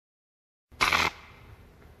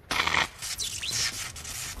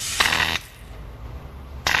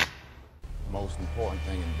most important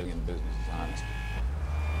thing in doing business is honesty.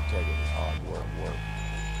 Integrity, hard work.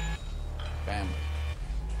 Family.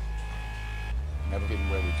 Never getting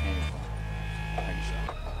where we came from. Thank you,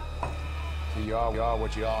 son. See, you are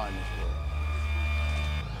what you are in this world.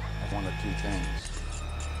 That's one of two things.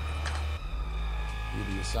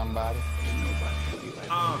 Either you're somebody or nobody can be like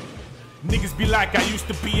that. Niggas be like, I used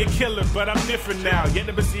to be a killer, but I'm different now. Yet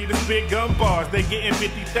never see the big gun bars, they getting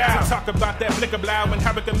 50,000. Talk about that flicker blow and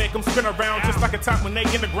how it can make them spin around. Just like a top when they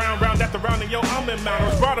in the ground, round after round, and yo, I'm in mount. I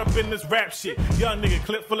was brought up in this rap shit. Young nigga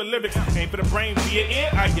clip full of lyrics, ain't for the brain, be it ear.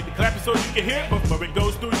 I get the clapping so you can hear it before it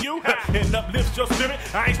goes through you. And uplifts your spirit.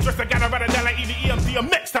 I ain't stressed, I gotta write it down like T.E.E. I'm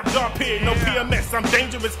DMX, top dog period, no PMS. I'm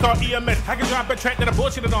dangerous, called EMS. I can drop a track that I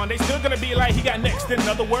bullshitted on. They still gonna be like, he got next. In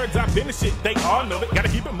other words, I've been the shit, they all know it. Gotta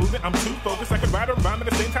keep it moving, I'm too focused. I can ride a rhyme at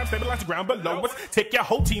the same time, stabilize the ground below us. Take your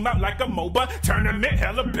whole team out like a MOBA. Tournament,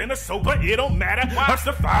 hella been a sober, it don't matter. I'm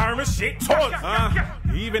still firing shit towards.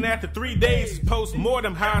 Even after 3 days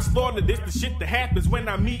post-mortem, how I slaughtered this, the shit that happens when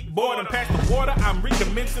I meet boredom. Past the water, I'm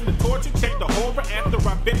recommencing the torture. Check the horror after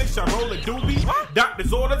I finish, I roll a doobie.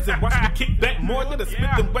 Doctor's orders and watch me kick back more than a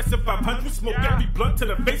spittin' Western 500. Smoke every blunt to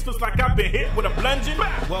the face, feels like I've been hit with a bludgeon.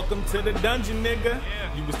 Welcome to the dungeon, nigga.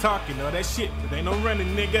 You was talking all that shit, but ain't no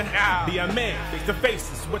running, nigga. Be a man, face to face,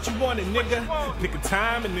 this is what you wanted, nigga. Pick a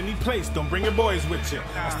time and any place, don't bring your boys with you.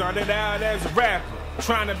 I started out as a rapper,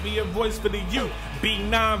 trying to be a voice for the youth. Be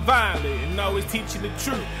non-violent and always teaching the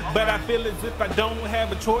truth. But I feel as if I don't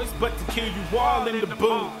have a choice but to kill you all in the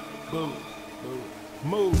booth.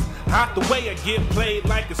 Move out the way, I get played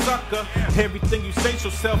like a sucker. Everything you say, show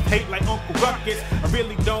self-hate like Uncle Ruckus. I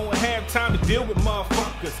really don't have time to deal with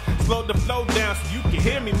motherfuckers. Slow the flow down so you can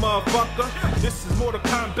hear me, motherfucker. This is Mortal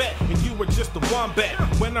Kombat and you were just a wombat.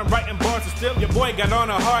 When I'm writing bars and still, your boy got on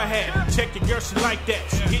a hard hat. Check your girl, she like that.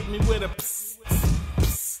 She hit me with a psst,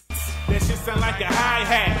 psst, psst. That shit sound like a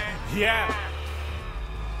hi-hat. Yeah,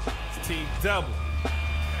 it's T-double.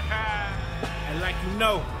 And like you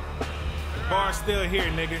know, bar's still here,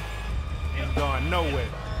 nigga. Ain't going nowhere.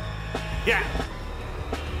 Yeah.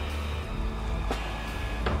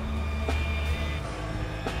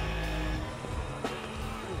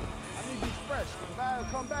 I need these fresh. If I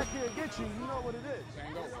come back here and get you, you know what it is.